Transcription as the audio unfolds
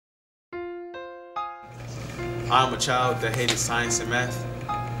I'm a child that hated science and math.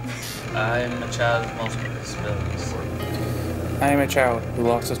 I am a child with multiple disabilities. I am a child who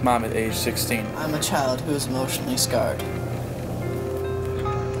lost his mom at age 16. I'm a child who is emotionally scarred.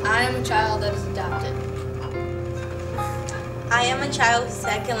 I am a child that is adopted. I am a child whose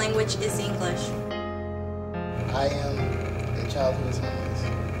second language is English. I am a child who is homeless.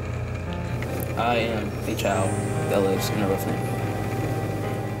 I am a child that lives in a rough neighborhood.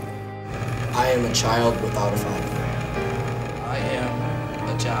 I am a child without a father. I am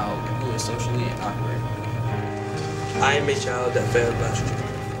a child who is socially awkward. I am a child that failed last year.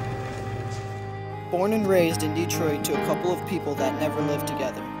 Born and raised in Detroit to a couple of people that never lived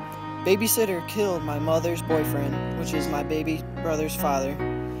together. Babysitter killed my mother's boyfriend, which is my baby brother's father.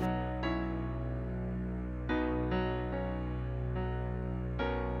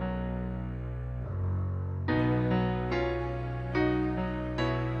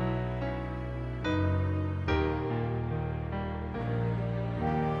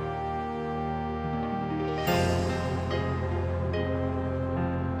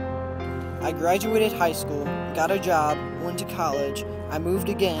 I graduated high school, got a job, went to college, I moved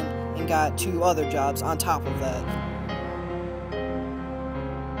again, and got 2 other jobs on top of that.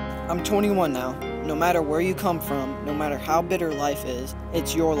 I'm 21 now. No matter where you come from, no matter how bitter life is,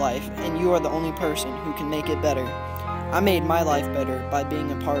 it's your life, and you are the only person who can make it better. I made my life better by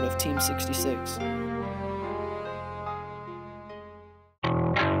being a part of Team 66.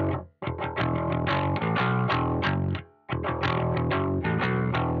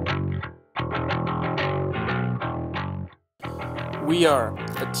 We are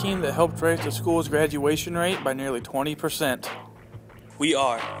a team that helped raise the school's graduation rate by nearly 20%. We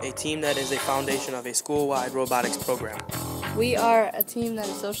are a team that is a foundation of a school-wide robotics program. We are a team that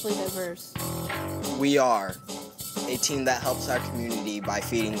is socially diverse. We are a team that helps our community by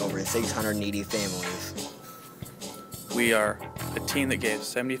feeding over 600 needy families. We are a team that gave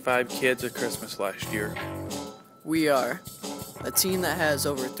 75 kids a Christmas last year. We are a team that has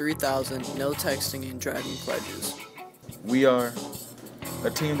over 3,000 no texting and driving pledges. We are a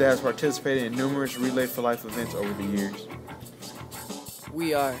team that has participated in numerous Relay for Life events over the years.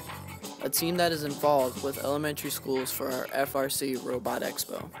 We are a team that is involved with elementary schools for our FRC Robot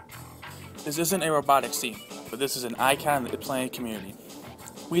Expo. This isn't a robotics team, but this is an icon of the playing community.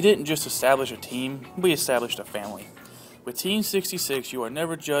 We didn't just establish a team, we established a family. With Team 66, you are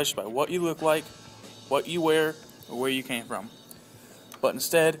never judged by what you look like, what you wear, or where you came from. But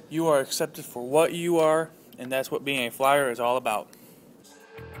instead, you are accepted for what you are, and that's what being a flyer is all about.